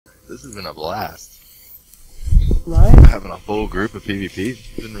This has been a blast. Right? Having a full group of PvP.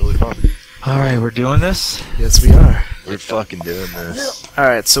 It's been really fun. Alright, we're doing this? Yes, we are. We're fucking doing this.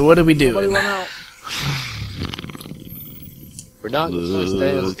 Alright, so what are we Nobody doing? went out. We're not going to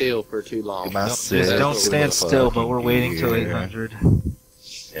stand still for too long. Just don't stand still, but we're waiting till 800.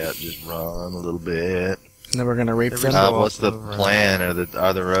 Yeah, just run a little bit. And then we're gonna rape them. What's the plan?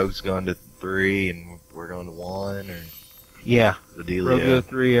 Are the rogues going to 3 and we're going to 1, or Yeah. the deal? Rogue go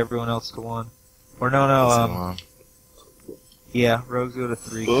 3, everyone else to 1. Or no, yeah, rogues go to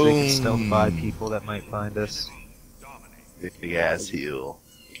 3 because they can stealth 5 people that might find us. Big ass heal.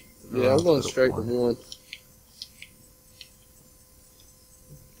 Yeah, I'm going straight to 1.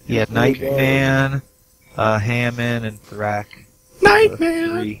 Yeah, Nightman, Hammond, and Thrak. Nightman!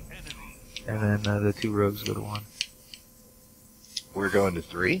 3. And then the 2 rogues go to 1. We're going to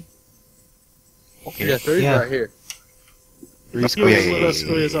 3? Yeah, 3's Yeah. right here. Three's You Okay. let us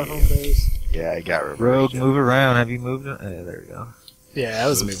go as our home base. Yeah, I got reversed. Rogue, move around. Have you moved it? There we go. Yeah, I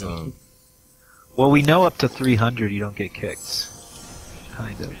was moving. Well, we know up to 300 you don't get kicked.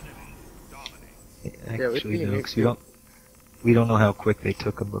 Kind of. Actually, can no, get 'cause we don't know how quick they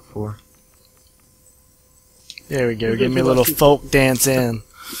took them before. There we go. Give me a little folk dance in.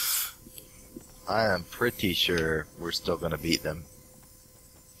 I am pretty sure we're still going to beat them.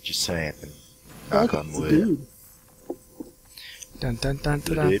 Just saying. Knock on wood. Dude. Dun dun dun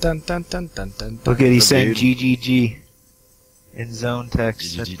dun dun dun dun dun dun. Look at he's The saying dude. GGG in zone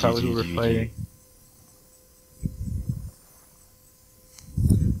text. That's probably who we're GGG. fighting.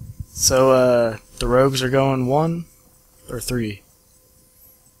 So, the rogues are going 1 or 3?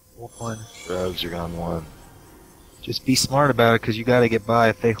 1. Rogues are gone 1. Just be smart about it, because you got to get by.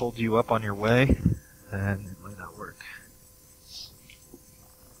 If they hold you up on your way, then it might not work.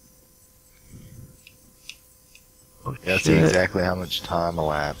 Oh, Yeah, see shit. exactly how much time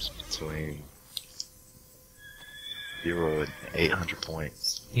elapsed between 0 and 800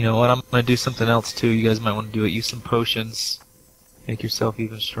 points. You know what? I'm gonna do something else too. You guys might want to do it. Use some potions. Make yourself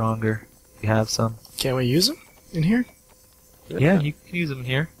even stronger. If you have some. Can we use them in here? Yeah, you can use them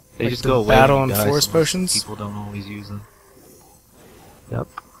here. They Like just the go away. battle when you and die, force so potions? People don't always use them. Yep.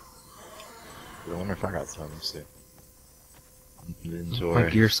 I wonder if I got some. Let's see. My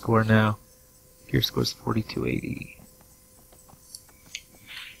Inventory. gear score now. Gear score's 4280.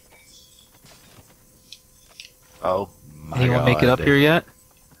 Oh my Anyone god. make it up here yet?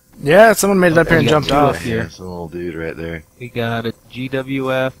 Yeah, someone made it up here and you got jumped 2 off. up here. Yeah, some little dude right there. We got a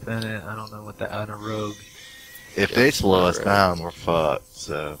GWF and I don't know what the and a rogue. If they slow us down, we're fucked.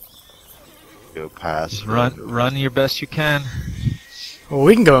 So go past. Just run your best you can. Well,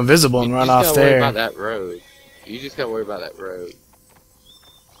 we can go invisible and You run just off gotta worry there. about that road. You just gotta worry about that road.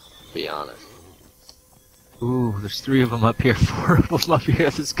 Be honest. Ooh, there's 3 of them up here, 4 of them up here.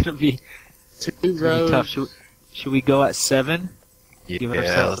 This is gonna be 2 pretty roads. tough. Should we go at 7? Give Yeah,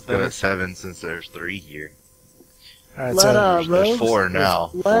 ourselves let's a go better- at 7 since there's 3 here. Alright, Let, so There's rogues, 4 now.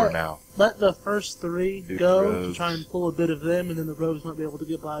 let- 4 now. Let the first 3 Dude, go to rogues. try and pull a bit of them, and then the rogues might be able to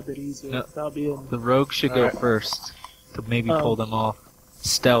get by a bit easier No. without being. The rogue should go Alright. first to maybe Oh. pull them off.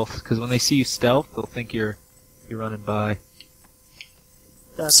 Stealth, because when they see you stealth, they'll think you're running by.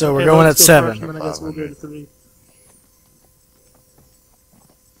 So we're Okay, going rogues at go 7. first, and then I guess we'll go to 3.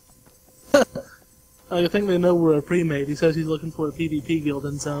 I think they know we're a premade. He says he's looking for a PvP guild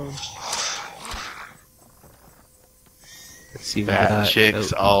in zone. Let's see what Fat that.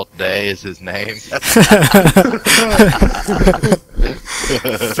 Chicks All Day is his name.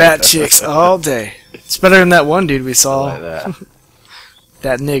 Fat chicks all day. It's better than that one dude we saw. like that.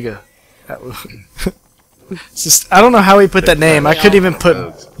 That nigga. That was it's just, I don't know how he put that name. I couldn't even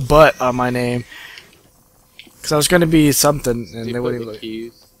put butt on my name. Because I was going to be something, and You they put wouldn't the even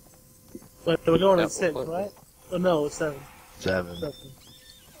look. Qs. But we're going Yeah, at 6, we'll- right? Oh no, it's 7. 7.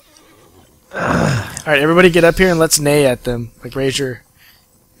 Alright, everybody get up here and let's neigh at them. Like, raise your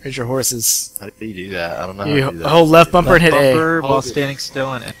horses. How do you do that? I don't know how You to do that. hold left bumper and hit A. Bumper while Hold it. standing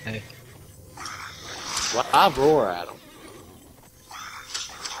still and A. Well, I roar at them.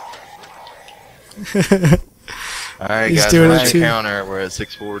 Alright, He's guys, doing what's it your too. counter? We're at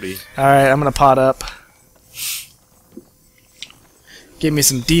 640. Alright, I'm gonna pot up. Give me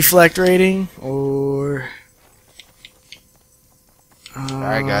some deflect rating, or...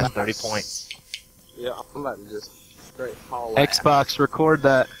 Alright, guys, 30 points. Yeah, I'm about to just straight haul ass. Xbox, record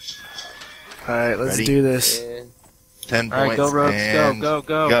that. Alright, let's Ready? do this. And 10 Alright, points. go rogues, and go.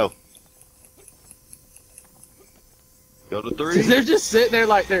 Go. Go to 3. they're just sitting there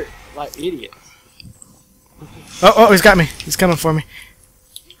like they're like idiots. Oh, he's got me. He's coming for me.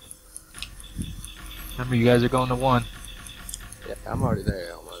 Remember, you guys are going to 1. Yeah, I'm already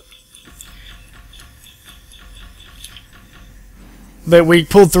there almost. But we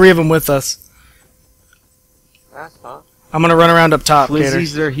pulled 3 of them with us. That's fine. I'm gonna run around up top, Gator.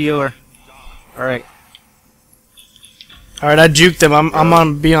 Lizzie's their healer. Alright. Alright, I juked them. I'm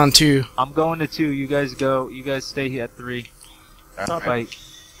on be on 2. I'm going to 2. You guys go. You guys stay at 3. Alright. Fight.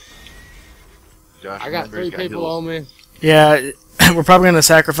 Josh, I got remember, he's 3 people heals. on me. Yeah, we're probably gonna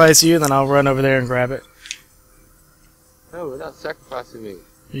sacrifice you, then I'll run over there and grab it. No, we're not sacrificing me.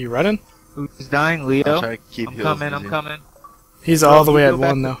 Are you running? Who's dying? I'll Leo? try to keep I'm heals coming. busy. I'm coming. He's all the way at Go back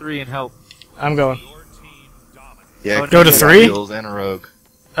 1 to though. 3 and help. I'm going. Yeah, Go to we got 3? Heals and a rogue.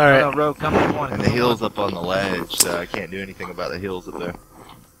 Alright. No, Rogue, come to 1. And the heal's up on the ledge, so I can't do anything about the heals up there.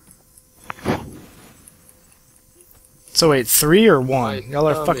 So wait, 3 or 1? Wait, Y'all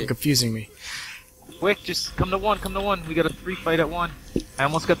are tell fucking me. confusing me. Quick, just come to 1. Come to 1. We got a 3 fight at 1. I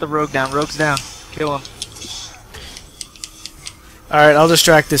almost got the Rogue down. Rogue's down. Kill him. Alright, I'll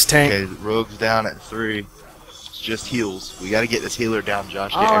distract this tank. Okay, the rogue's down at 3. It's just heals. We gotta get this healer down,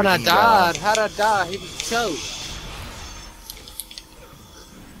 Josh. Get Oh, and I everything down. died. How'd I die? He was choked.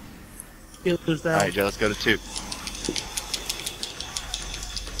 Healers down. Alright, Joe, let's go to 2.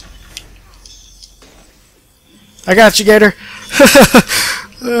 I got you, Gator.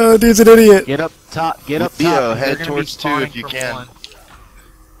 Oh, dude's an idiot. Get up top. Get up top. Leo, They're head gonna be towards 2 spawning if you from can. 1.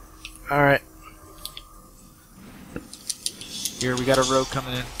 Alright. Here, we got a Rogue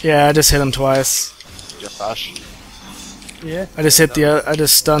coming in. Yeah, I just hit him twice. Josh, Yeah. I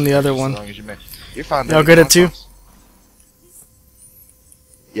just stunned the other as one. long as you may. You're fine, Y'all baby. good Come at 2? on.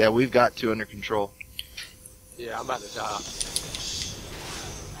 Yeah, we've got 2 under control. Yeah, I'm about to die.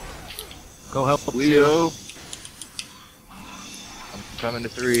 Go help them. Leo. I'm coming to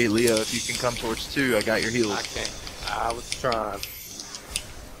 3. Leo, if you can come towards 2, I got your I heals. can't. I was trying.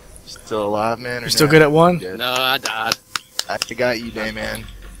 Still alive, man? Or You still no? good at 1? Good. No, I died. I got you, Dayman.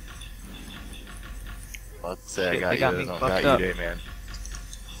 Let's say I Shit, got they you. got I me don't fucked got up. you, Dayman.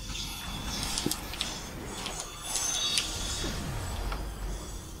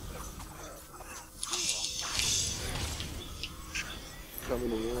 Coming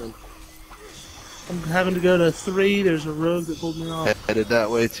to 1. I'm having to go to 3. There's a rogue that pulled me off. Headed that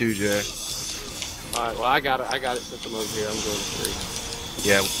way too, Jay. Alright, well, I got it. I got it since I'm over here. I'm going to 3.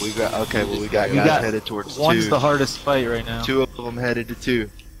 Yeah, we got. Okay, well we got We guys got- headed towards 1's 2. the hardest fight right now. 2 of them headed to 2.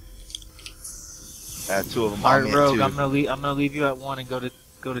 2 of them on Alright, me at Rogue, 2. I'm gonna leave you at 1 and go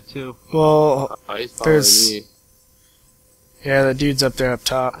to 2. Well, Oh, he's following There's- me. yeah, the dude's up there up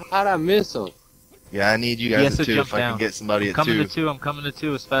top. How'd I miss him? Yeah, I need you He guys has at to 2 jump if I down. can get somebody I'm at coming 2. to 2. I'm coming to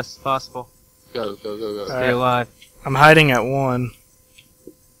 2 as fast as possible. Go, go, go, go. Stay Alright. alive. I'm hiding at 1.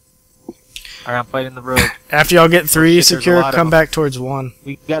 Alright, I'm fighting the Rogue. After y'all get 3 shit, there's a secure, lot of come them. back towards 1.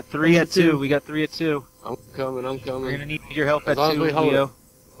 We got 3 at 2. 2. We got 3 at 2. I'm coming, I'm We're coming. gonna need your help As at long as 2, we hold Leo.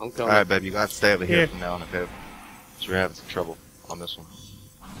 I'm coming. Alright, baby, you got to stay over here Here. from now on, okay? So we're having some trouble on this one.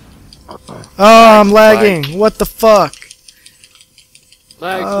 Oh, I'm lagging. What the fuck?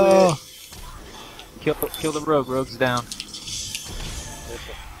 Lag Oh, Kill the Rogue. Rogue's down.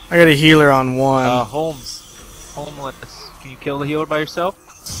 I got a healer on 1. Holmes. Homeless. Can you kill the healer by yourself?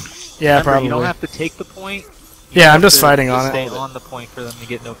 Yeah, Remember, probably. you don't have to take the point. You Yeah, I'm have just to fighting on Stay it. on the point for them to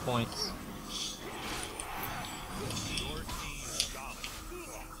get no points.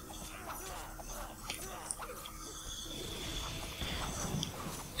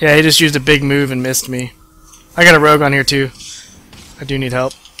 Yeah, he just used a big move and missed me. I got a rogue on here too. I do need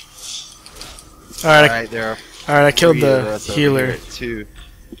help. Alright, Alright, there are I killed 3 of the us over here healer. at 2.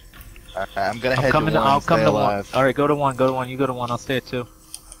 I'm gonna I'm head coming to 1. I'll come stay to alive. 1. Alright, go to 1. Go to 1. You go to 1. I'll stay at 2.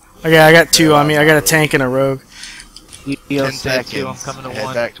 Okay, I got 2 on me. I got a tank and a rogue. Leo, 10 stay at 2. I'm seconds. coming to Head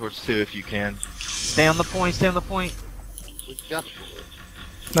 1. back towards 2 if you can. Stay on the point. Stay on the point. We got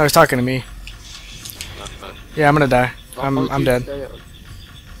No, he's talking to me. uh, Yeah, I'm gonna die. I'll I'm hold you dead. down.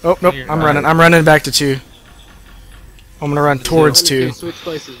 Oh nope, You're I'm not. running. I'm running back to 2. I'm gonna run towards Why don't 2. you Switch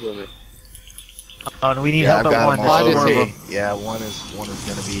places with me. Oh, no, we need Yeah, help I've at got 1. them There's all Why four does of he- them. Yeah, one is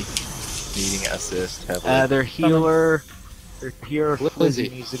gonna be needing assist heavily. Their healer What is Lizzie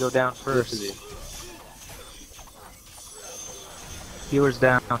he? needs to go down Where is first. he? Healer's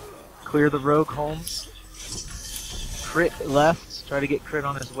down. Clear the rogue, Holmes. Crit left. Try to get crit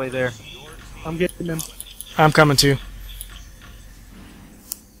on his way there. I'm getting him. I'm coming too.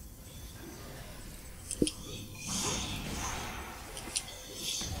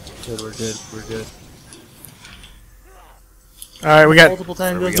 Good, we're good, we're good. Alright, we got Multiple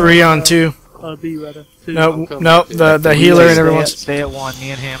tangos. 3 on 2. B rather. 2. No, coming no, to the two. healer and Stay everyone's. Stay at 1.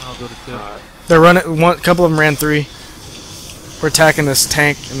 Me and Hammond will go to 2. Alright. They're running. One couple of them ran 3. We're attacking this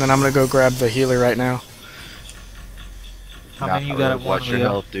tank, and then I'm gonna go grab the healer right now. How many you got at 1, Watch your Leo?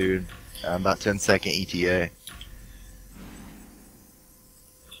 health, dude. I'm about 10-second ETA.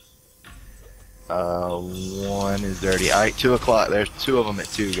 One is dirty. Alright, 2 o'clock. There's 2 of them at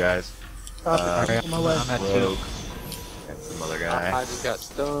 2, guys. Copy. Alright, On my way. I'm at 2. Rogue. And some other guy. I just got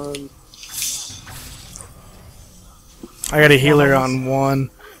stunned. I got a healer on 1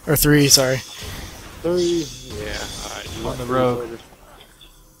 or 3. Sorry. 3. Yeah. Alright. You On want the three road. quarters?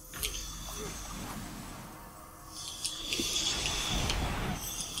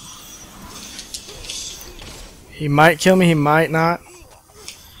 He might kill me. He might not.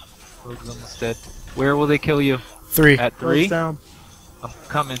 Rogue's almost dead. Where will they kill you? 3. At Rogue's 3? down. I'm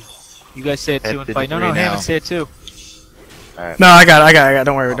coming. You guys say it At 2 and fight. No, 53 no, now. Hammond, say it 2. Alright. No, I got it.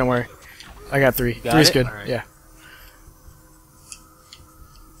 Don't worry. I got 3. Got 3's it? good. Alright. Yeah.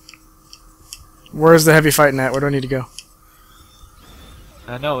 Where's the heavy fighting at? Where do I need to go?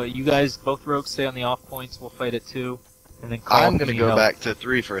 I know, you guys, both rogues stay on the off points. We'll fight at 2. And then call I'm if gonna you go need help. back to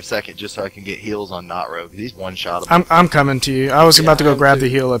 3 for a second just so I can get heals on not rogue. He's one-shotable. I'm coming to you. I was Yeah, about to I go am grab too. the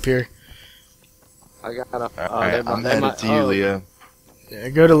heal up here. I got a. Alright, I'm headed to you, Leo. Yeah,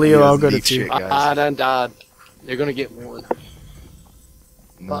 go to Leo. I'll go to Deep 2. shit, guys. I done died. They're gonna get 1.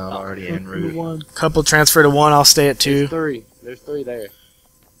 No, I'm already en route. 1. Couple transfer to 1. I'll stay at 2. There's 3. There's 3 there.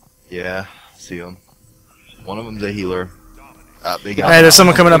 Yeah, see him. One of them's a healer. Big guy. Hey, there's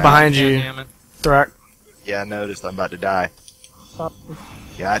someone coming up behind you. Hammond. Thrak. Yeah, I noticed. I'm about to die. Copy.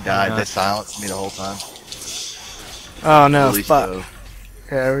 Yeah, I died. Yeah. They silenced me the whole time. Oh no, At least fuck. so.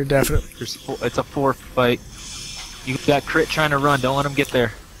 Yeah, we're definitely. It's a 4 fight. You got crit trying to run. Don't let him get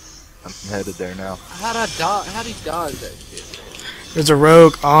there. I'm headed there now. How'd I die? How'd he dodge that shit? There's a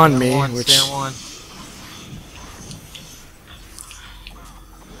rogue on me, One, which stand 1.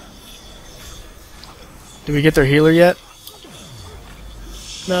 did we get their healer yet?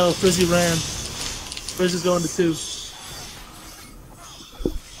 No, Frizzy ran. Frizzy's going to 2.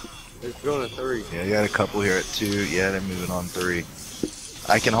 There's going to 3. Yeah, you got a couple here at 2. Yeah, they're moving on 3.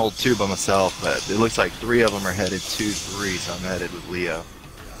 I can hold 2 by myself, but it looks like 3 of them are headed 2, 3, so I'm headed with Leo.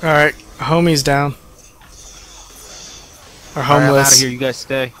 All right, homie's down. Or Alright, I'm out of homeless. here. You guys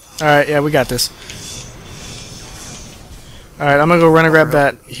stay. All right, yeah, we got this. All right, I'm gonna go run and grab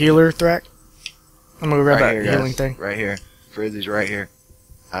that healer, Thrak. I'm gonna go grab Right that here, healing guys. thing. Right here. Frizzy's right here.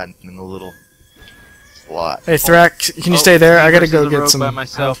 Hiding in the little slot. Hey, Thrak, can you stay there? I gotta go get some. by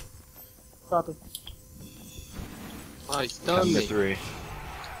myself. Copy. Oh, he Come stunned to me. 3.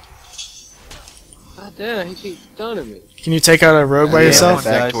 God damn, he keeps stunning me. Can you take out a rogue by Yeah, yourself?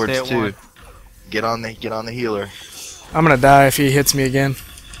 Guys, Back stay towards at 2. 1. Get on the healer. I'm gonna die if he hits me again.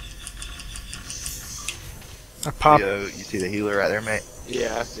 I pop. Leo, you see the healer right there, mate?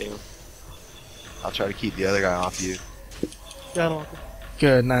 Yeah, I see him. I'll try to keep the other guy off you. Got him.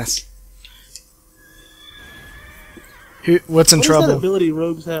 Good, nice. What's in What is that trouble? ability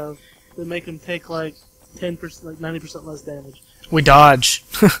rogues have that make them take like 10%, like 90% less damage? We dodge.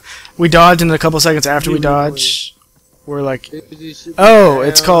 We dodge, and a couple seconds after we Really dodge, we're like, Fizzy should be oh,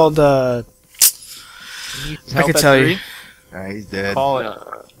 it's down. called. You need I help can at tell 3? you. Alright, he's dead. Call it.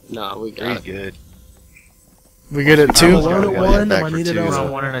 Nah, we 3's got it. good. We good at I'm 2? alone at Yeah, 1. back Am I for needed 2. We're on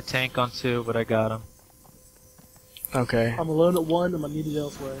elsewhere? 1 in a tank on 2, but I got him. Okay. I'm alone at 1. Am I needed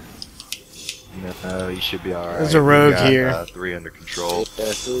elsewhere? No, you should be alright. There's a rogue We got, here. 3 under control. Yeah,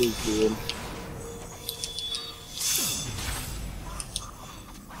 3's good.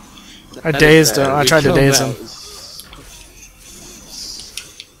 I That dazed is him. bad. I We tried to killed daze that. him.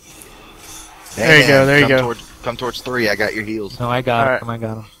 There you go, there you go. Come towards 3. I got your heals. No, I got Alright. him. I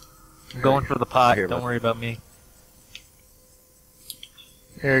got him. I'm going for the pot. Here, Don't bud. worry about me.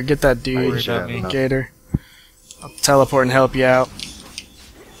 Here, get that Don't worry dude, about me. Gator. I'll teleport and help you out.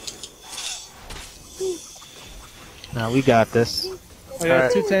 No, we got this. I got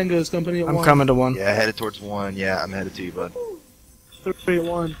Alright. 2 tangos company at I'm 1. coming to 1. Yeah, headed towards 1. Yeah, I'm headed to you, bud. 3 at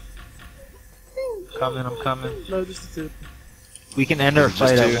 1. Coming, I'm coming. No, just the 2. We can end our Is it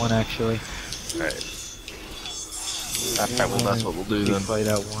just fight at 2? 1, actually. Alright. Alright, well, that's what we'll do We then. fight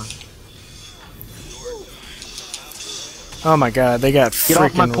at 1. Oh my god, they got Get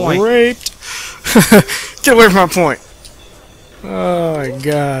off my freaking point. raped. Get away from my point. Oh my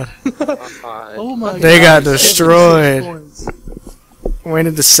god. Oh my god. They got 76 destroyed. points.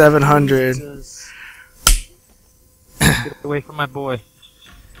 Waited to 700. Jesus. Get away from my boy.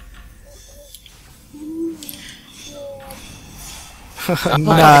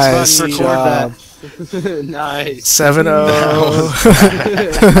 Nice Record job. Nice. 7-0.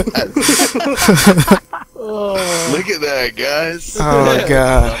 Oh, Look at that, guys. Oh That's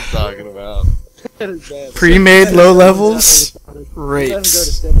god. what I'm talking about. that is bad. Pre-made low levels? Let him go to Rapes.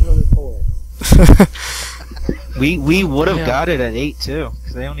 700 points. We would have Yeah. got it at 8 too,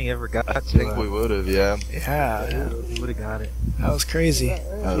 because they only ever got to. I think we would have, yeah. Yeah, we would have got it. that was crazy.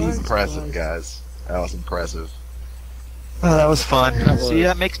 That was impressive, guys. That was impressive. Oh, that was fun. That See, was.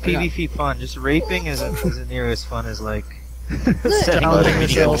 that makes PvP fun. Just raping isn't near as fun as like setting Challenging up mini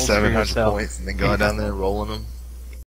yourself. goals for 700 yourself. points and then going down there and rolling them.